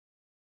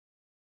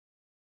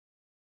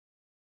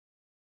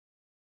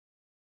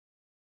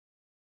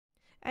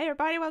Hey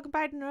everybody, welcome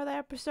back to another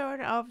episode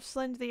of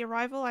Slender the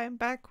Arrival. I am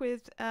back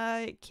with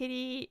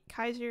Kitty,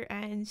 Kaiser,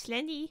 and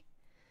Slendy.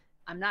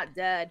 I'm not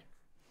dead.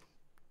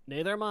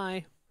 Neither am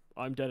I.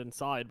 I'm dead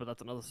inside, but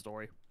that's another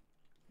story.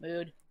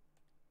 Mood.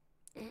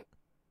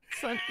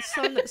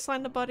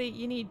 Slender buddy,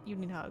 you need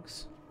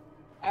hugs.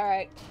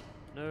 Alright.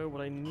 No,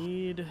 what I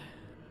need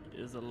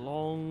is a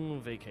long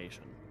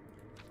vacation.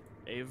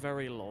 A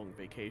very long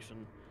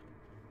vacation.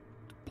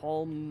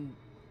 Palm...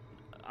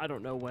 I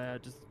don't know where.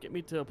 Just get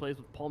me to a place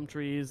with palm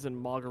trees and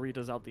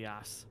margaritas out the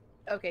ass.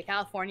 Okay,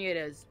 California it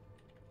is.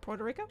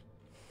 Puerto Rico?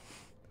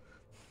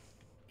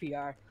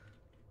 PR.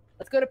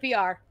 Let's go to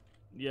PR.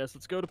 Yes,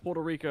 let's go to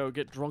Puerto Rico,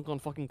 get drunk on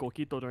fucking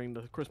coquito during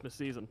the Christmas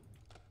season.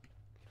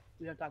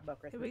 We don't talk about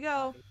Here Christmas. we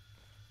go.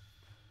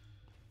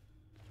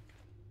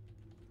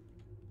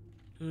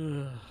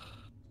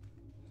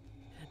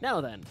 Now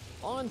then,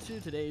 on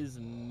to today's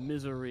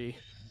misery,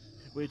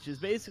 which is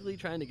basically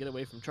trying to get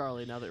away from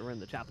Charlie now that we're in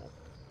the chapel.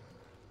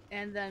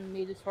 And then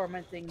me just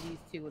tormenting these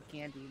two with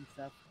candy and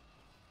stuff.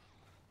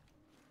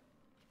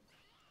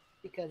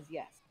 Because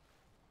yes.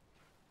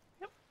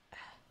 Yep.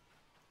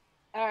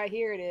 Alright,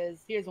 here it is.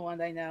 Here's one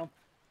I know.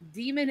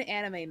 Demon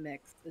Anime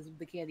Mix is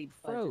the candy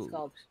fudge it's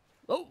called.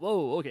 Oh,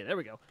 whoa, okay, there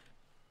we go.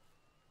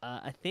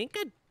 I think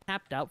I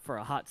tapped out for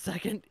a hot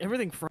second.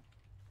 Everything from...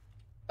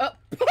 Oh!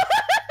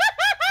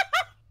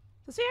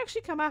 Does he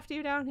actually come after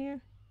you down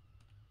here?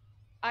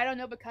 I don't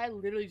know, but Kai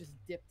literally just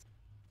dipped.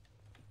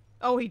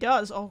 Oh, he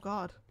does. Oh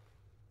god.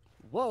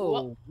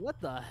 Whoa, what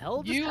the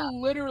hell just You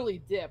happened?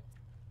 literally dipped.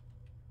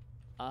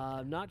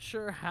 I'm not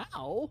sure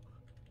how.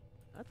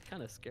 That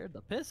kind of scared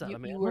the piss out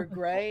of me. You were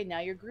gray, now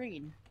you're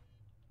green.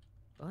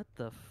 What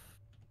the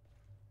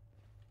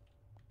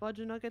fudge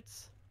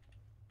nuggets?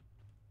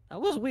 That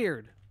was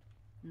weird.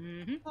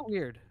 Mm-hmm. Not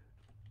weird.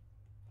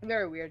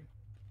 Very weird.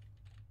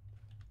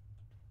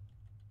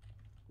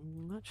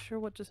 I'm not sure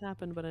what just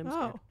happened, but I'm Oh,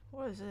 scared.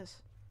 what is this?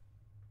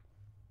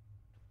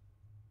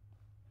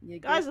 You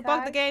Guys, I good,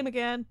 bugged Kai? the game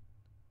again.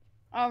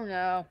 Oh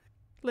no.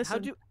 Listen.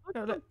 How'd you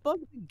bug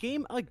the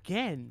game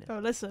again? Oh,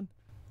 listen.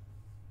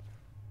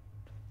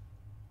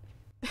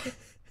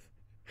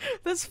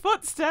 There's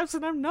footsteps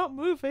and I'm not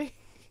moving.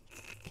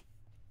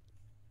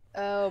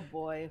 Oh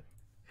boy.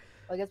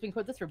 Well, I guess we can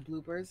put this for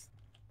bloopers.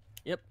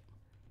 Yep.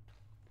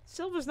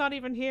 Silver's not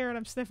even here and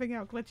I'm sniffing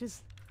out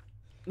glitches.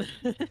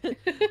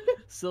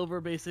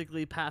 Silver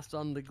basically passed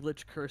on the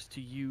glitch curse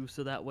to you,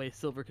 so that way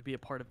Silver could be a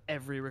part of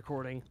every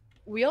recording.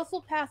 We also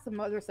passed the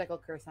motorcycle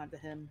curse on to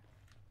him.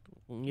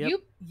 Yep.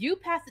 You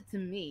passed it to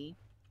me,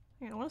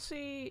 Hang on, I want to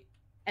see.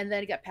 and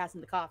then it got passed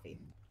into coffee.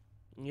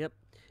 Yep.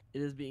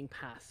 It is being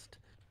passed.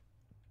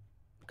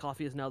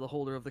 Coffee is now the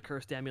holder of the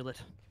cursed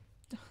amulet.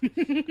 You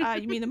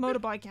mean the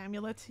motorbike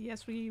amulet?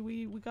 Yes, we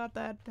got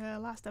that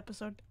last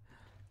episode.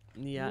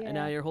 Yeah, and Yeah.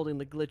 now you're holding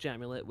the glitch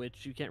amulet,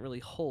 which you can't really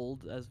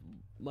hold as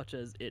much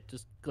as it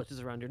just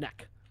glitches around your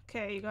neck.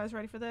 Okay, you guys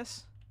ready for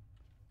this?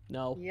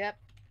 No. Yep.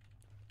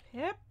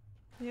 Yep.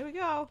 Here we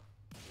go.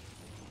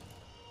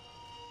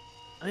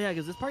 Oh yeah,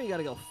 because this part you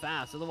gotta go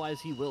fast, otherwise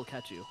he will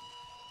catch you.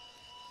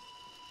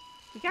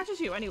 He catches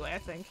you anyway, I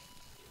think.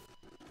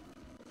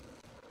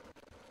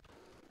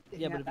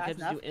 Yeah, but if he that's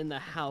catches enough. you in the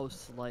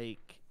house,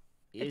 like,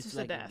 It's it's just a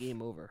like death.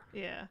 game over.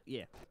 Yeah.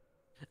 Yeah.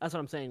 That's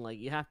what I'm saying, like,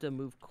 you have to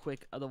move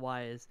quick,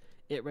 otherwise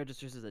it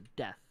registers as a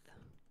death.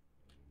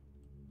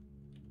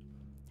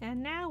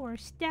 And now we're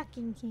stuck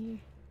in here.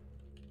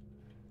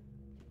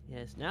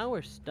 Yes, now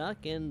we're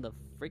stuck in the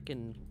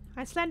freaking...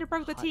 I Slender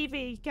broke the Hot.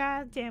 TV.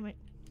 God damn it.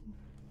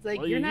 It's like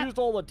Well, you're you not used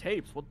all the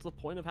tapes, what's the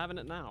point of having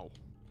it now?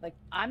 like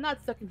I'm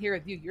not stuck in here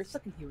with you. You're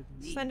stuck in here with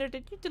me. Slender,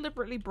 did you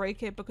deliberately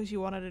break it because you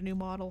wanted a new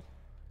model?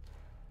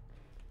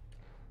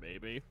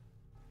 Maybe.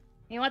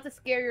 You want to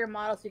scare your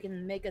model so you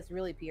can make us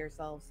really pee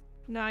ourselves.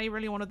 No, you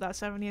really wanted that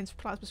 70-inch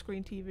plasma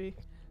screen TV.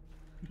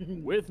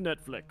 With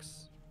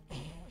Netflix.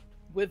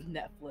 With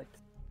Netflix.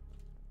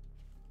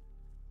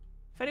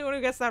 If anyone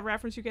who gets that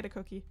reference, you get a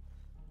cookie.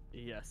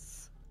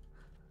 Yes.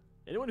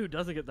 Anyone who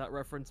doesn't get that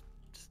reference,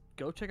 just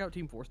go check out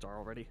Team 4-Star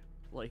already.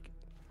 Like,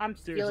 I'm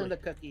Seriously. stealing the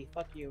cookie.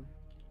 Fuck you.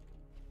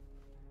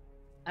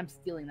 I'm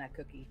stealing that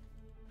cookie.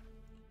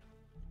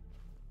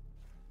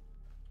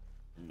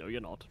 no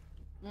you're not.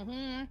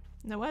 Mm-hmm.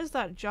 Now, where's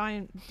that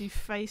giant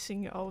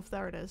defacing of...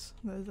 There it is.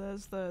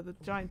 There's the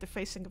giant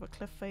defacing of a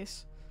cliff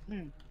face.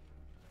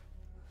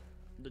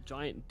 The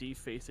giant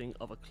defacing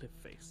of a cliff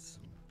face.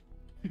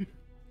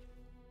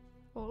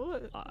 Oh,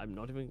 look. I'm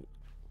not even...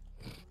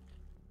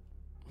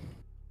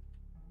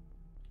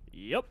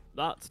 Yep,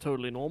 that's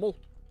totally normal.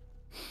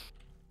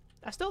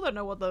 I still don't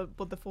know what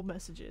the full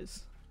message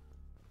is.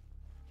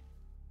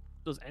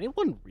 Does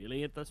anyone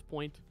really at this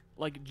point?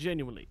 Like,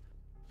 genuinely.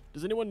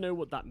 Does anyone know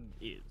what that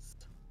is?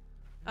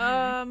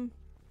 I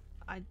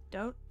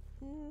don't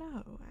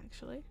know,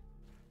 actually.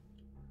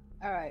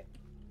 Alright.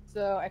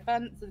 So I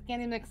found the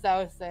candy mix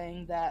I was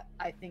saying that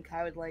I think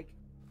I would like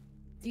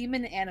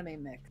Demon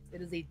Anime Mix.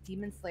 It is a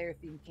Demon Slayer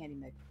themed candy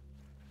mix.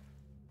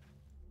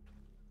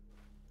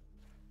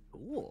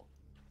 Cool.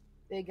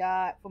 They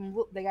got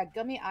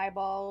gummy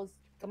eyeballs,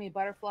 gummy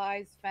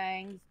butterflies,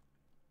 fangs,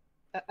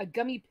 A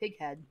gummy pig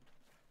head.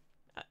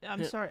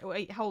 I'm sorry.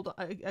 Wait, hold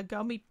on. A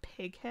gummy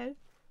pig head?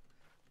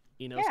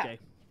 Inosuke.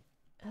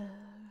 Uh,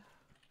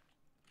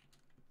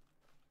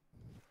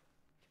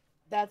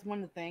 That's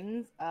one of the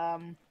things.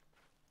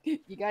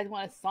 You guys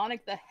want a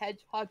Sonic the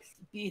Hedgehog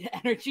speed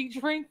energy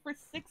drink for $6?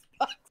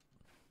 I'm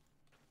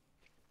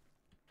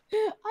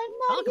not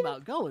Talk even...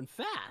 about going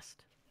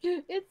fast.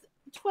 It's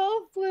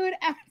 12 fluid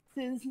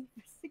ounces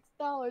for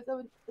 $6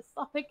 of a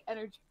Sonic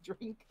energy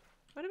drink.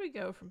 where do we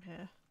go from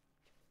here?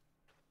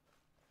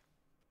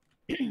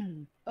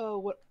 Oh,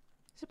 what?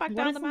 Is it back What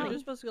down is the the- You're mountain?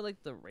 supposed to go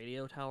like the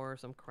radio tower or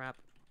some crap.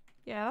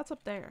 Yeah, that's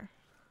up there.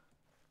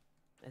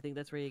 I think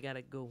that's where you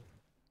gotta go.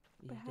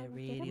 But Is how the do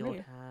we get up radio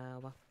here?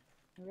 tower.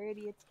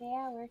 Radio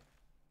tower.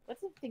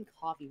 What's the thing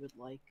coffee would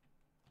like?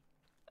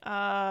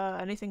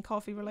 Anything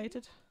coffee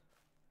related?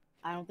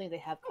 I don't think they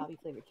have coffee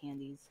flavored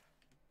candies.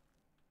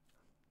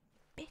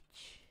 Bitch.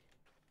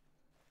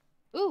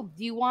 Ooh,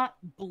 do you want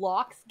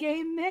Blocks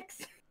game mix?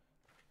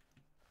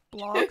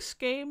 Blocks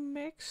game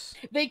mix?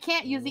 They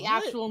can't use the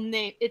What? actual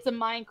name. It's a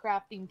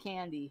Minecraft themed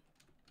candy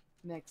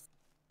mix.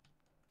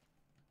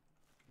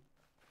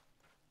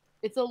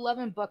 It's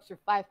 $11 for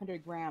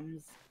 500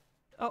 grams.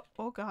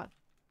 Oh god.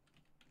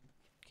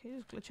 Okay,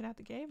 just glitching out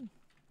the game.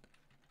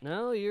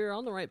 No, you're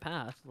on the right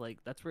path. Like,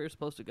 that's where you're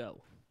supposed to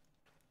go.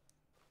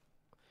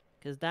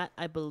 Because that,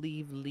 I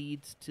believe,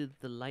 leads to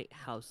the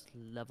lighthouse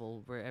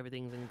level where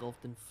everything's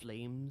engulfed in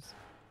flames.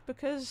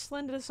 Because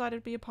Slender decided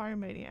to be a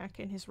pyromaniac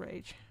in his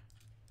rage.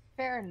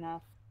 Fair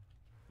enough.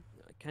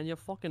 Can you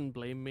fucking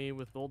blame me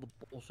with all the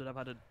bullshit I've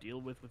had to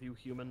deal with you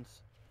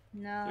humans?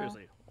 No.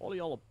 Seriously, all of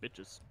y'all are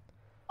bitches.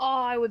 Oh,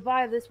 I would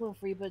buy this one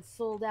for you, but it's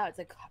sold out.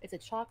 It's a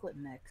chocolate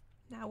mix.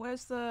 Now,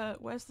 where's the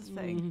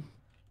thing? Mm,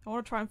 I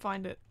want to try and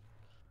find it.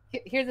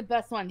 Here's the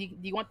best one. Do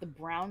you want the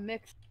brown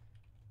mix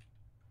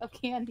of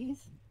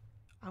candies?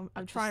 I'm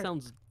that just trying.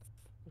 sounds...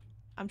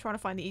 I'm trying to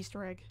find the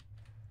Easter egg.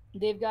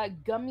 They've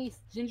got gummy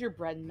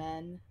gingerbread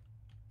men,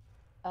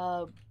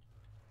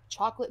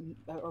 chocolate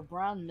or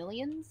brown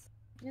millions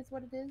is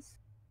what it is.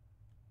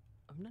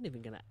 I'm not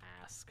even gonna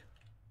ask.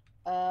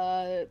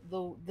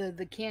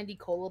 The candy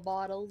cola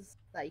bottles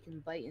that you can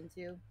bite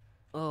into.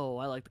 Oh,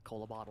 I like the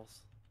cola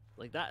bottles.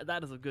 Like,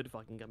 that is a good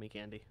fucking gummy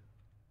candy.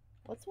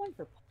 What's one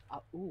for?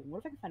 Ooh, what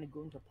if I can find a good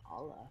one for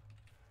Paula?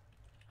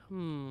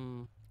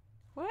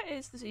 Where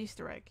is this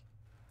Easter egg?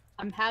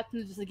 I'm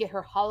happy just to get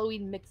her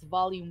Halloween Mix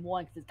Volume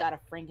 1 because it's got a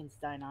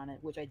Frankenstein on it,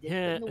 which I did put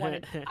in the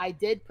one. I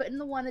did put in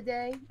the one a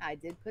day. I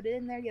did put it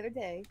in there the other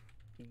day.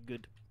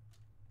 Good.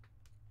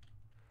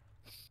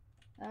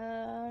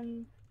 I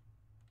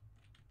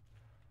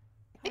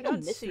think a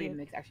don't see mystery it.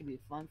 mix actually be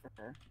fun for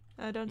her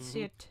I don't see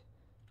Mhm. it.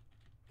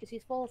 because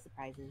she's full of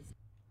surprises.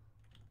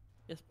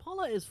 Yes,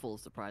 Paula is full of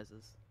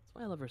surprises. That's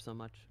why I love her so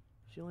much.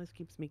 She always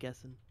keeps me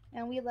guessing.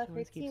 And we love She her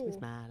always keeps me too.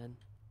 smiling.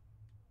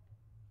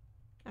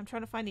 I'm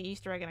trying to find the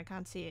Easter egg and I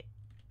can't see it.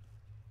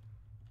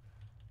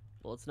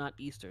 Well, it's not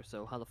Easter,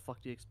 so how the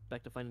fuck do you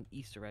expect to find an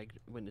Easter egg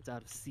when it's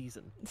out of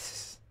season?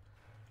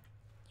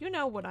 You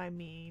know what I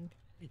mean.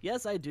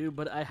 Yes, I do,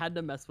 but I had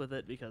to mess with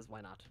it because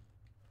why not?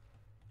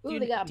 Ooh, do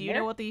they got do you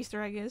know what the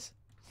Easter egg is?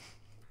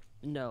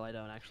 No, I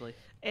don't actually.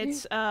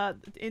 It's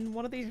in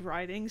one of these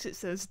writings it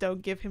says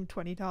don't give him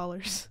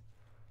 $20.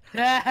 You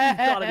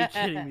gotta be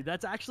kidding me.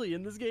 That's actually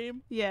in this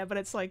game? Yeah, but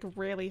it's like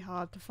really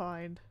hard to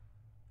find.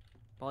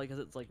 Probably because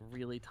it's like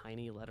really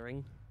tiny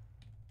lettering.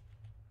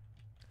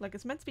 Like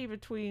it's meant to be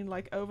between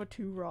like over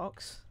 2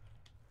 rocks.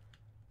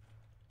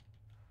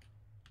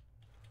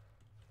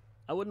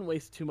 I wouldn't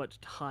waste too much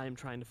time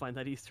trying to find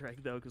that Easter egg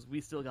though, because we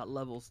still got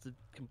levels to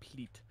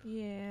complete.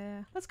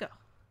 Yeah, let's go.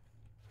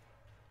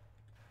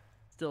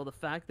 Still, the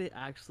fact they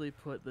actually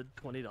put the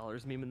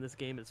 $20 meme in this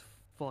game is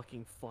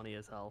fucking funny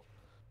as hell.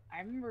 I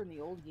remember in the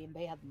old game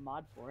they had the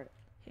mod for it.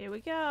 Here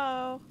we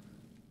go.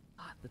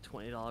 Ah, the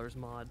 $20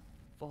 mod.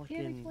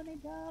 Give me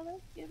Fucking... $20.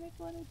 Give me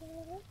 $20.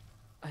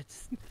 I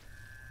just...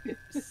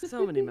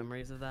 so many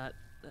memories of that.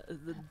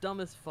 The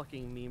dumbest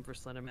fucking meme for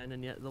Slenderman,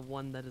 and yet the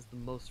one that is the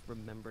most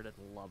remembered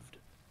and loved.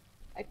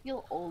 I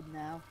feel old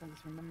now from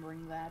just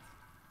remembering that.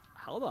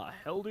 How the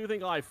hell do you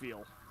think I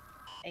feel?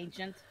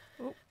 Ancient.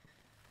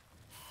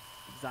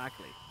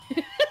 Exactly.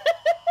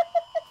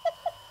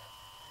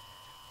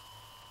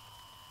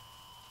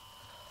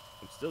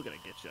 I'm still gonna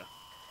get you.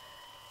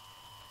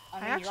 I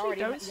mean, actually you're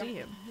already, don't see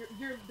him.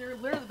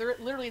 There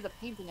literally is a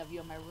painting of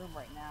you in my room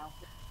right now.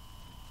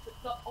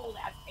 The old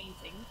ass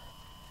painting.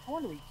 I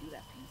want to redo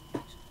that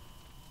painting.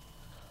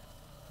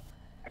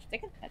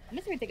 Actually, I'm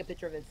just gonna take a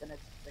picture of it and send it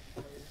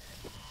to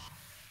you.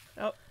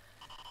 Oh,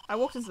 I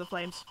walked into the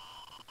flames.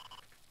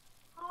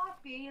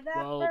 Coffee that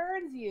Well-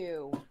 burns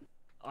you.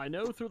 I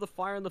know Through the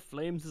Fire and the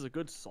Flames is a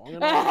good song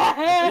and all.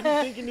 I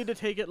didn't think you need to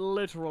take it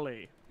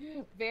literally.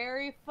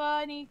 Very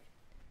funny.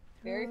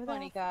 Very Through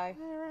funny the guy.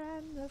 fire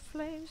and the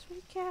flames we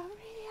carry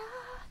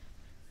on.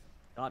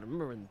 God,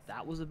 remember when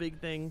that was a big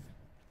thing?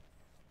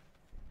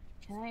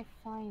 Can I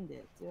find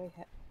it? Do I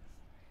have?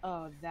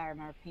 Oh, that I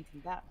remember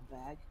painting that in the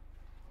bag.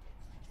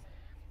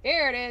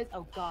 Here it is.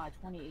 Oh God,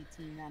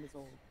 2018. That is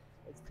old.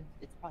 It's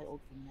probably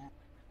old from that.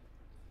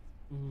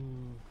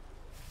 Mm,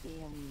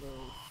 Damn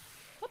those.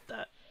 What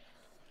the?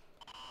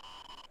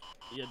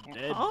 you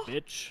dead, Huh?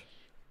 bitch.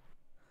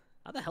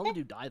 How the hell did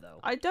you die, though?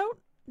 I don't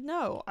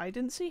know. I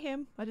didn't see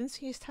him. I didn't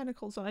see his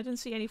tentacles, and I didn't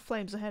see any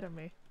flames ahead of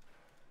me.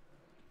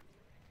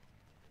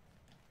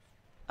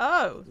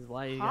 Oh, This is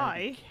why you gotta hi.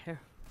 be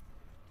careful.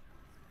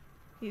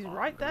 He's Oh,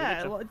 right I'm gonna get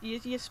there. ya. What,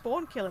 you're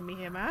spawn killing me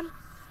here, man.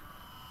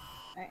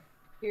 Alright,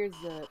 here's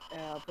the.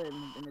 I'll put it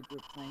in the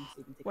group thing so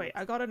you can take a Wait,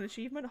 look. I got an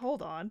achievement?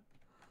 Hold on.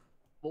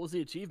 What was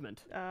the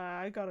achievement?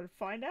 I gotta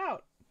find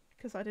out.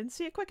 Because I didn't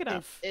see it quick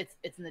enough.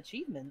 It's an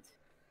achievement.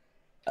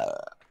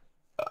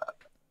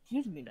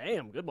 Excuse me.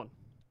 Damn, good one.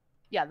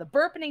 Yeah, the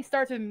burping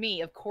starts with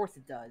me. Of course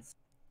it does.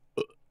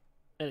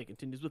 And it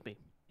continues with me.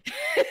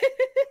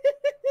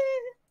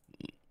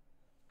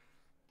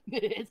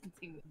 It is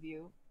continuing with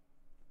you.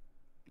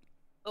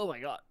 Oh my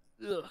god.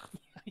 Ugh.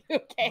 You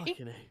okay?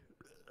 Fucking A.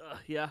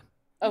 Yeah,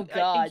 Oh Are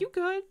god. you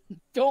good?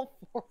 Don't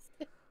force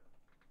it.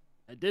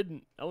 I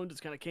didn't. That one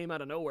just kind of came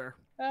out of nowhere.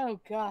 Oh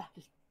god.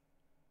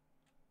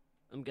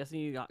 I'm guessing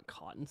you got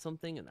caught in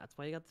something, and that's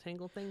why you got the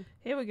tangle thing?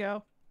 Here we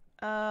go.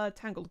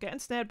 Tangled. Get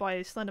ensnared by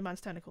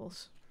Slenderman's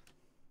tentacles.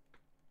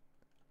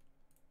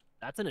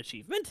 That's an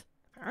achievement?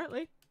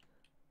 Apparently.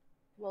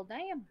 Well,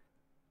 damn.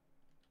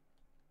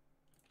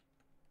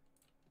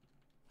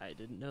 I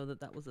didn't know that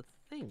that was a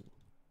thing.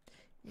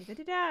 Neither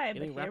did I, but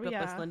Getting here wrapped we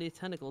up by are. Slender's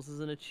tentacles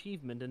is an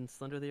achievement in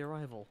Slender the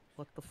Arrival.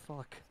 What the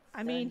fuck?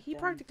 I mean, Dun, he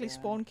dun, practically dun.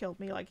 spawn killed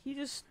me. Like,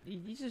 he's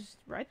just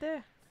right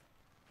there.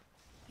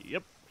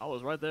 Yep, I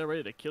was right there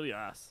ready to kill your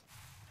ass.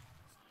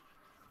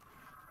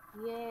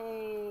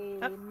 Yay.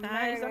 Oh,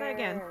 nah, he's done it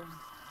again. murder.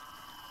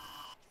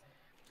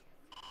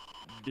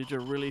 Did you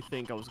really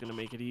think I was gonna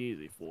make it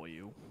easy for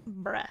you?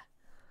 Bruh.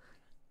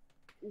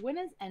 When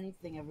is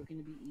anything ever going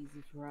to be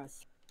easy for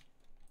us?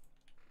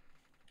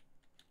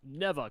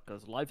 Never,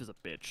 cause life is a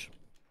bitch.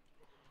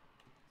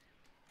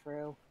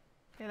 True.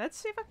 Okay, let's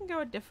see if I can go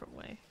a different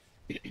way.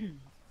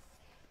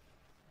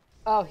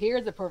 Oh,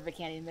 here's a perfect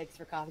candy mix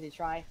for coffee to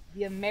try.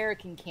 The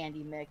American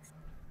candy mix.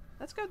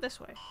 Let's go this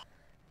way.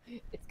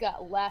 It's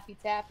got Laffy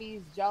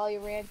Tappies, Jolly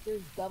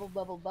Ranchers, Double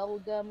Bubble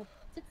Bubblegum,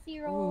 Tootsie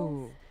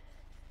Rolls.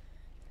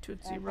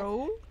 Tootsie And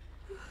Roll.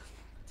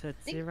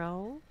 Tootsie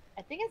Roll?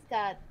 I think it's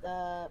got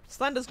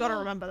Slender's gotta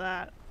remember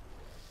that.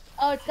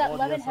 oh, it's got God,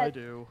 lemon yes, I heads.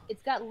 do.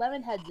 It's got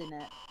lemon heads in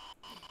it.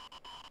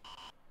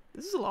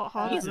 This is a lot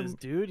harder Jesus, than...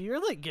 dude,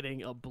 you're like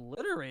getting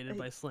obliterated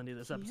by Slendy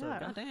this episode. Yeah.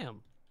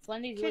 Goddamn.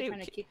 Slendy's Kitty- really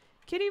trying to kick.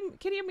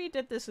 Kitty and me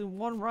did this in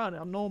one run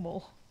on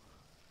normal.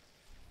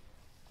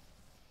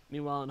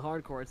 Meanwhile, in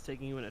hardcore, it's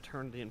taking you an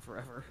eternity and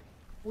forever.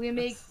 We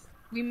made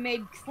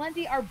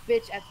Slendy our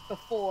bitch at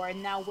before,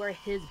 and now we're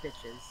his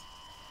bitches.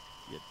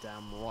 You're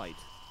damn right.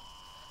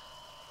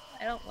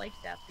 I don't like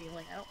that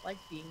feeling. I don't like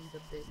being the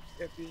bitch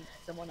or being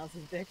someone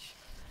else's bitch.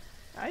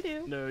 I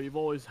do. No, you've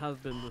always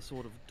have been the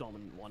sort of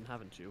dominant one,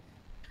 haven't you?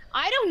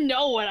 I don't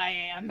know what I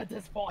am at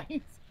this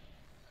point.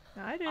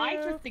 I do. I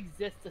just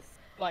exist to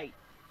spite.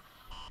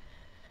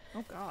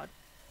 Oh god.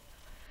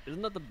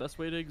 Isn't that the best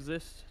way to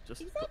exist?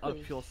 Just out Exactly.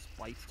 of pure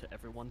spite to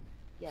everyone.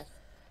 Yes.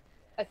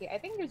 Okay, I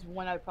think there's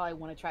one I would probably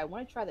want to try. I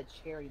want to try the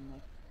cherry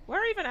mix.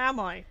 Where even am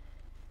I?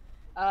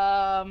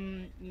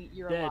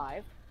 You're Dead.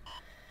 alive.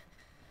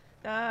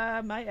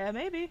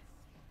 Maybe.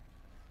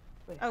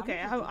 Wait, how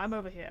Okay, much is I'm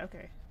over here.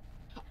 Okay.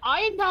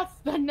 I am not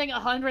spending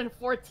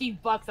 114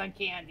 bucks on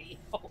candy.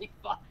 Holy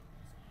fuck.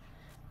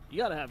 You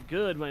gotta have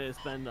good money to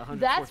spend 114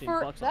 That's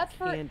for bucks that's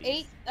on for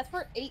candies.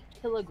 8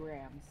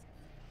 kilograms.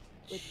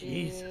 Which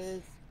Jesus.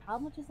 is how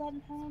much is that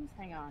in pounds?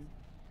 Hang on.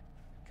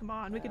 Come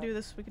on, we can do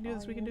this. We can do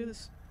this. We can do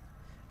this.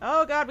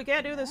 Oh god, we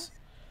can't do this.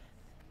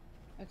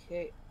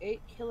 Okay,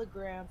 8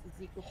 kilograms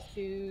is equal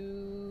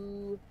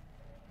to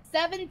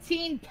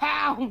 17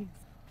 pounds.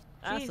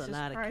 That's Jesus a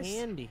lot Christ. of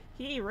candy.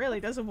 He really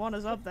doesn't want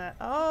us up that.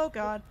 Oh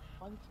god.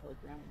 1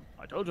 kilogram.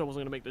 I told you I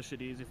wasn't gonna make this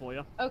shit easy for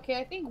you. Okay,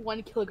 I think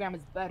 1 kilogram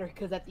is better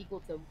because that's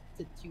equal to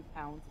 2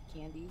 pounds of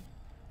candy.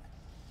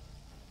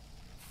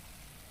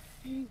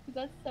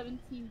 That's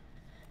 17.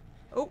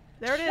 Oh,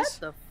 there it is. Shut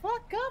the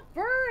fuck up,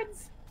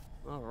 birds!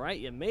 Alright,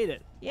 you made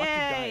it. Watch you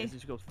die Yay. as you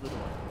go through the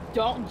door.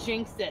 Don't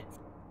jinx it.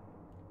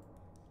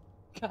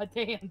 God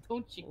damn,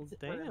 don't jinx Well, it.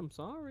 bird. damn,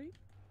 sorry.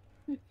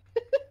 We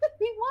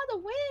want to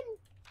win!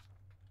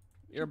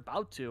 You're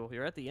about to.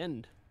 You're at the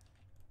end.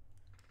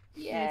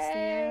 It's the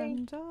Yay!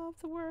 end of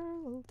the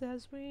world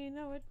as we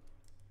know it.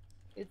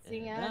 It's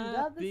the And end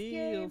I of this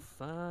feel game.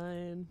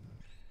 fine.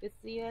 It's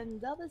the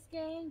end of this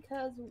game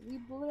because we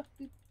blew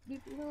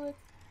it.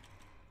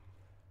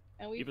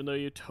 And we. Even though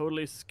you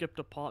totally skipped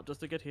a part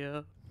just to get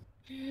here.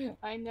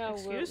 I know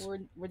Excuse?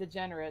 we're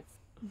degenerates.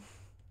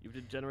 You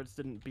degenerates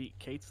didn't beat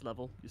Kate's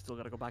level. You still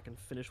gotta go back and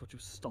finish what you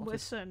started.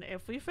 Listen,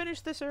 if we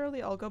finish this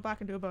early, I'll go back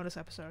and do a bonus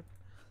episode.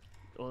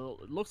 Well,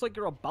 it looks like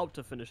you're about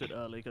to finish it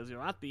early because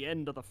you're at the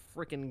end of the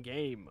frickin'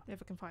 game. If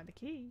I can find the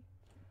key.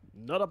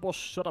 Nut up or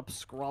shut up,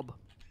 scrub.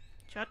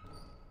 Shut.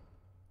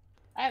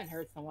 I haven't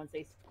heard someone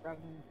say scrub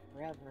in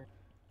forever.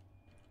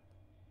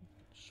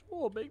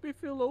 Sure, make me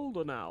feel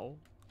older now.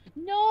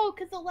 No,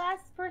 because the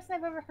last person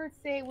I've ever heard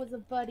say it was a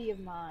buddy of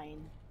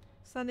mine.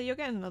 Slender, you're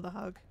getting another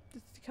hug.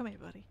 Just come here,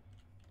 buddy.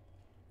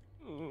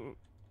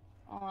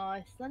 Aw,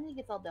 Slender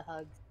gets all the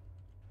hugs.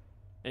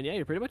 And yeah,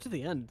 you're pretty much at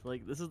the end.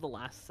 Like, this is the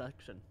last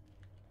section.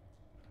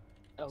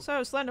 Oh.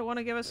 So, Slender, want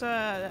to give us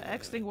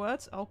exiting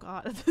words? Oh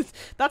god,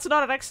 that's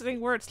not an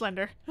exiting word,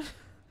 Slender.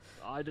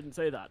 I didn't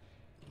say that.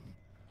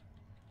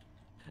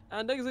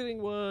 And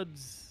exiting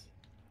words.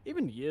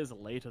 Even years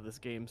later, this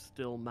game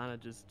still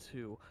manages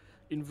to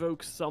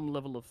invoke some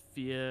level of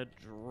fear,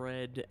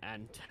 dread,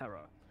 and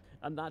terror.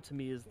 And that, to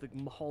me, is the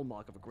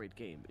hallmark of a great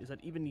game, is that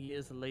even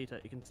years later,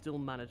 it can still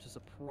manage to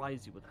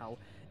surprise you with how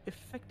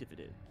effective it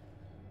is.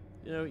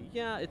 You know,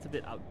 yeah, it's a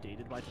bit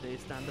outdated by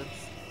today's standards.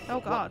 Oh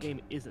but god. what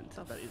game isn't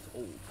The that is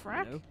old,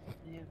 frack? you know?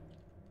 Yeah.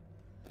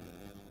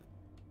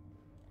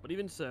 But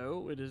even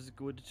so, it is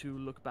good to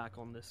look back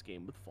on this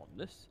game with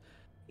fondness,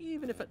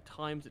 even if at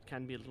times it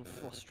can be a little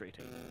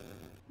frustrating.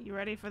 You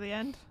ready for the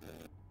end?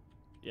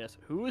 Yes,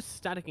 who is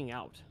staticking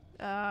out?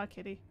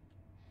 Kitty.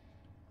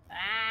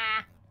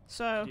 Ah!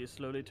 So, She is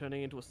slowly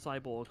turning into a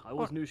cyborg. I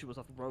always knew she was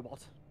a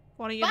robot.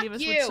 why don't you Fuck leave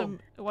us you! with some?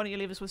 Why don't you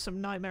leave us with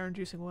some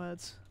nightmare-inducing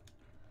words?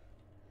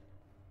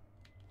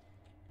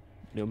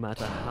 No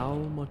matter how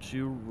much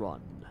you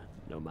run,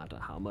 no matter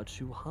how much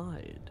you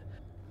hide,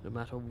 no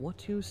matter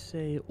what you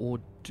say or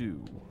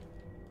do,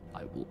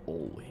 I will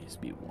always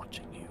be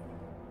watching you.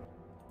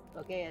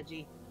 Okay,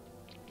 Edgy.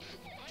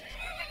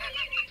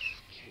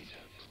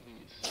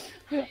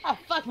 Oh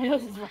fuck, my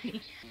nose is running.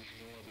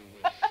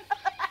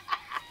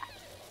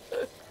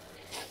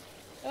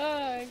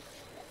 Oh,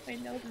 my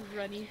nose is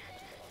runny.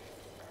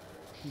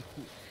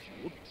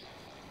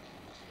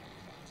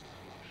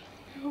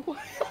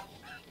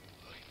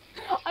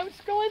 I'm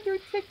scrolling through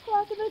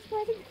TikTok and there's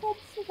something called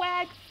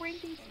Swag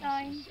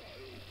Frankenstein.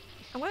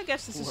 I'm gonna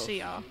guess this is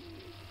Whoa. CR.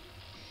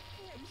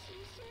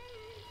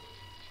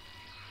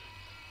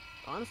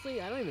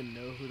 Honestly, I don't even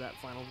know who that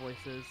final voice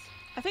is.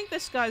 I think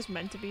this guy's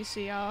meant to be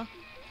CR.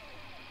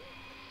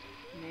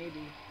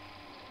 Maybe.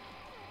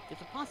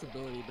 It's a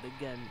possibility, but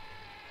again,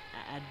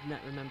 I do not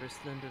remember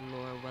Slender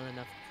lore well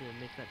enough to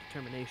make that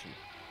determination.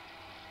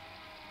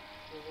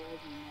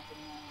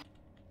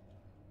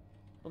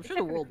 I'm sure Except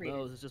the for the world creators.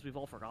 knows, it's just we've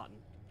all forgotten.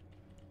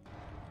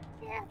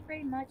 Yeah,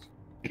 pretty much.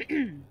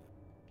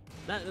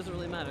 That doesn't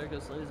really matter,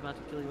 because Slender's about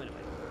to kill you anyway.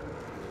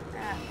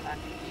 Ah, fuck.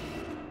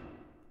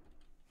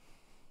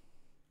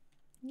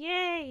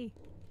 Yay!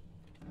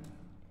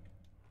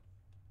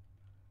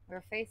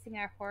 We're facing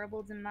our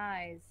horrible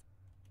demise.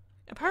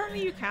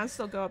 Apparently you can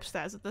still go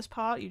upstairs at this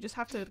part, you just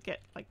have to get,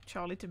 like,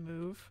 Charlie to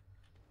move.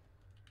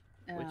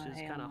 Which is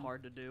hell kind of no.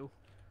 hard to do.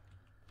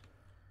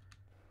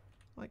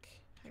 Like,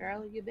 hang on.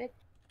 Charlie, you bitch.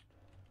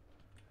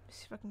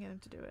 See if I can get him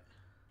to do it.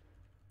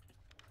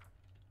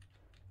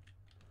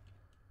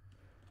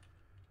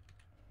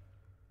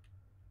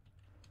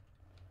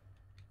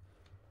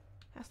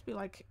 Has to be,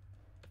 like,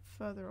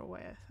 further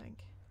away, I think.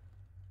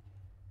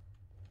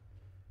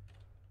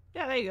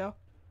 Yeah, there you go.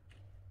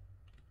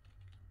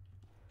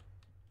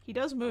 He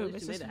does At move. least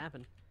It's you made just, it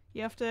happen.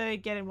 you have to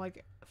get him,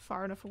 like,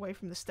 far enough away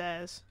from the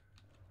stairs.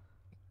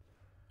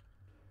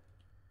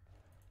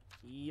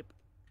 Yep.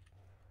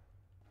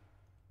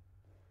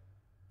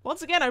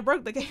 Once again, I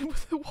broke the game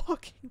with a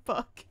walking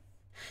bug.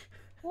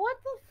 What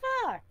the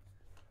fuck?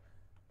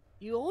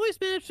 You always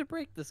manage to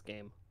break this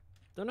game.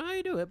 Don't know how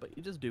you do it, but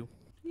you just do.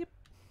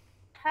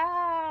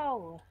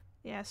 How?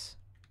 Yes.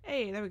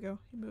 Hey, there we go.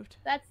 He moved.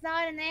 That's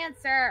not an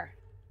answer.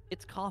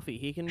 It's coffee.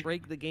 He can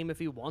break the game if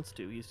he wants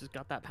to. He's just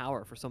got that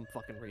power for some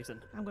fucking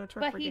reason. I'm gonna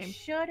twerk But for he game.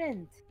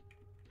 shouldn't.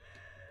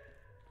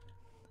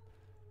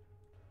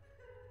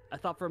 I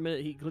thought for a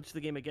minute he glitched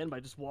the game again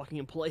by just walking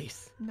in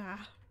place. Nah.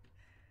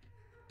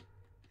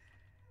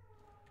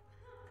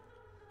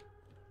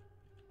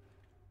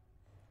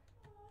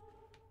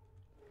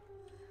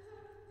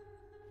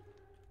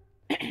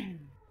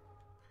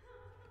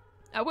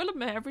 I will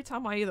admit, every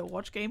time I either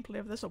watch gameplay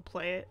of this or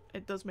play it,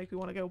 it does make me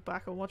want to go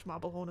back and watch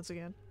Marble Hornets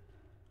again.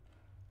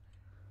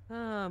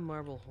 Ah,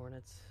 Marble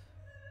Hornets.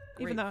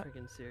 Great Even though-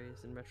 friggin'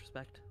 series in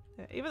retrospect.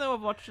 Yeah, even though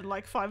I've watched it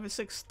like 5 or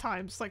 6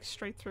 times, like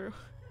straight through.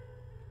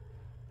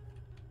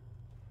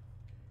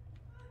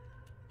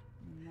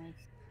 Nice.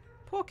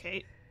 Poor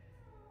Kate.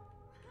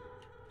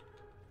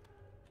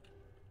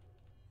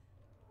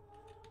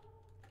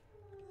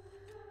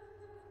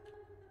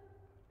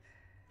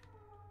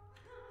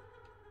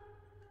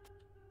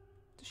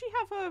 Does she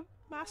have a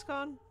mask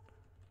on?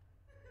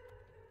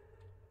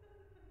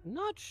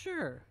 Not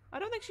sure. I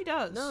don't think she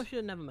does. No, she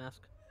didn't have a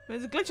mask.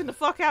 It's glitching the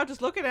fuck out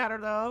just looking at her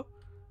though.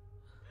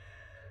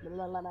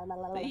 La, la, la, la,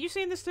 la, la. Are you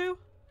seeing this too?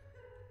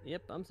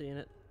 Yep, I'm seeing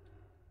it.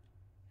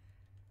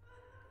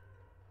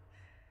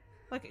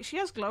 Like, she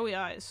has glowy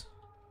eyes.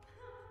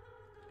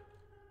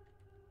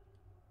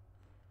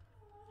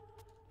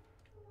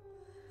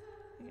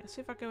 Yeah,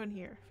 see if I go in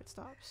here, if it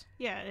stops.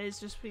 Yeah, it is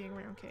just being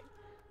around Kate.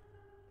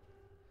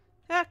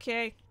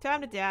 Okay,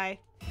 time to die.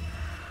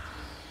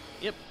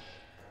 Yep.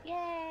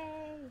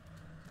 Yay!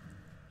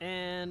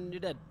 And you're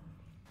dead.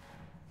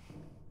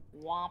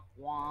 Womp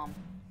womp.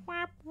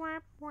 Wap,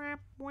 wap, wap,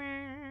 wap.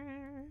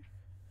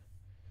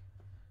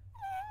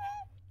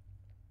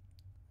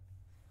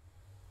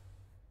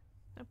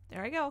 Oh,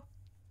 there I go.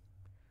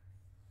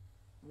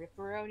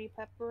 Ripperoni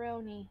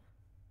pepperoni.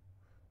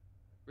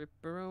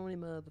 Ripperoni,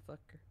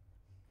 motherfucker.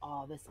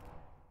 Oh, this.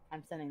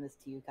 I'm sending this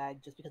to you, guys,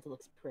 just because it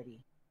looks pretty.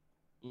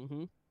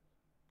 Mm-hmm.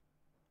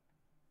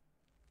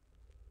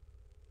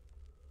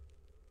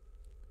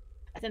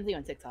 I sent it to you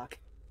on TikTok.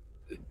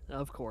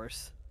 Of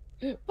course.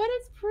 But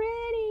it's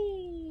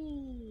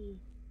pretty!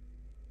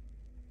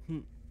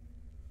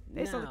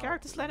 Based on the Now,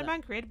 character Slender that-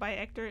 Man created by I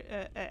Ed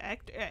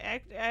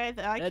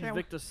can't.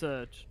 Victor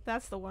Surge.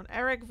 That's the one.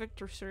 Eric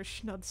Victor Sir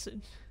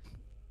Schnudson.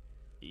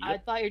 I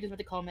Yep. thought you were just about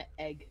to call him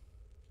Egg.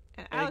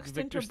 And Egg Alex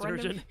Victor Tinter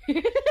Brendan.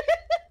 Sturgeon.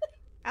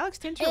 Alex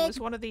Tinter Egg. was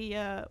one of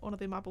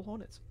the Maple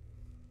Hornets.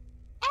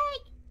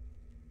 Egg!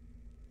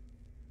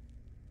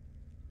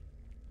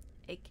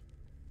 Egg.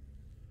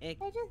 Egg.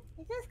 I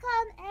just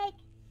call him Egg.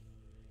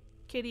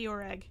 Kitty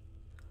or egg?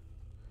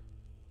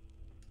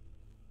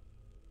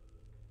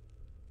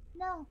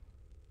 No,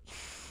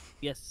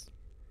 Yes.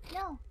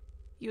 no.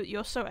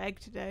 You're so egg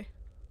today.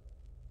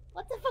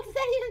 What the fuck does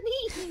that even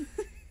mean?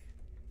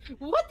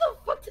 What the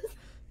fuck does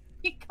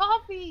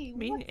coffee?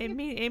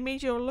 It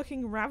means you're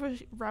looking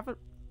ravish.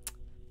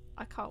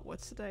 I can't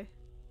words today.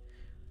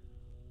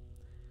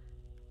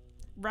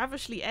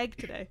 Ravishly egg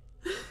today.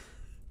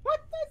 What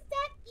does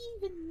that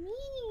even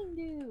mean,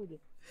 dude?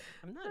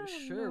 I'm not I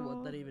don't sure what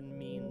know. that even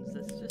means.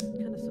 That's just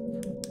kind of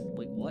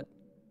wait, what?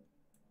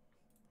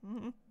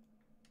 Mm-hmm.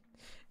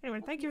 Anyway,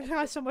 thank you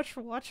guys so much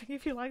for watching.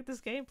 If you like this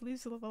game,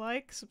 please leave a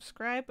like,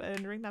 subscribe,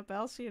 and ring that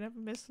bell so you never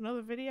miss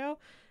another video.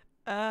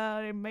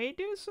 I may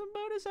do some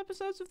bonus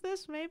episodes of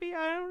this, maybe,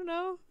 I don't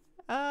know.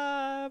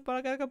 But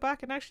I gotta go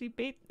back and actually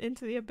beat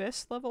Into the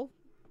Abyss level.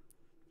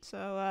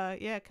 So,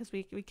 yeah, because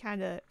we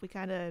kinda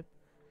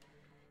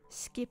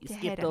skipped You ahead.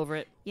 skipped over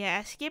it. Yeah,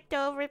 I skipped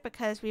over it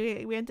because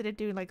we ended up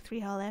doing like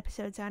 3 whole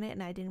episodes on it,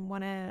 and I didn't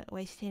want to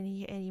waste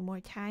any more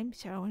time.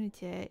 So I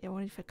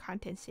wanted for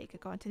content's sake to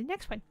go on to the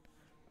next one.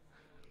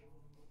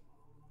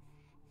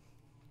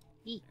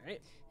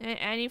 Alright.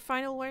 Any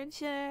final words,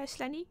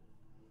 Slendy,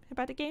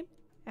 about the game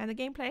and the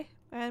gameplay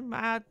and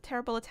my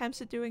terrible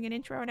attempts at doing an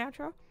intro and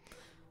outro?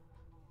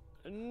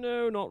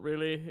 No, not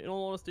really. In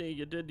all honesty,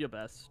 you did your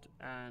best,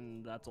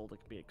 and that's all that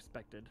can be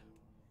expected.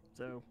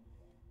 So,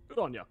 good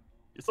on ya.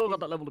 You still got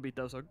that level to beat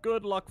though, so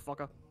good luck,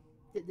 fucker.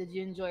 Did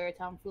you enjoy our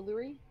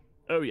tomfoolery?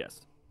 Oh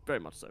yes, very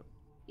much so.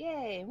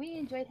 Yay, we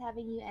enjoyed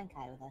having you and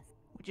Kai with us.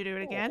 Would you do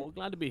it again? Oh,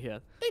 glad to be here.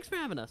 Thanks for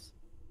having us.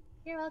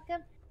 You're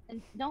welcome.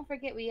 And don't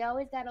forget, we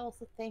always gotta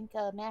also thank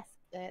Masky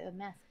as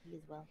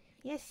well.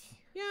 Yes.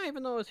 Yeah,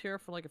 even though I was here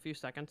for like a few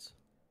seconds.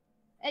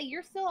 Hey,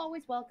 you're still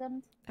always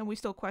welcomed. And we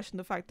still question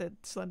the fact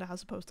that Slender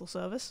has a postal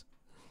service.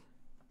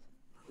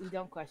 We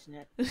don't question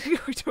it.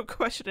 We don't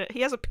question it.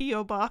 He has a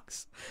P.O.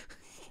 box.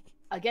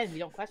 Again, we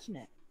don't question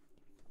it.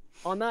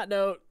 On that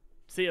note,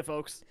 see ya,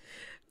 folks.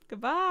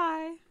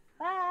 Goodbye.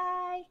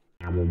 Bye!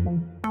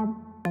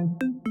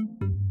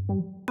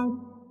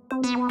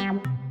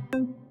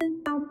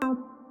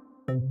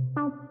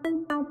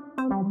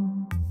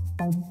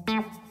 Thank you.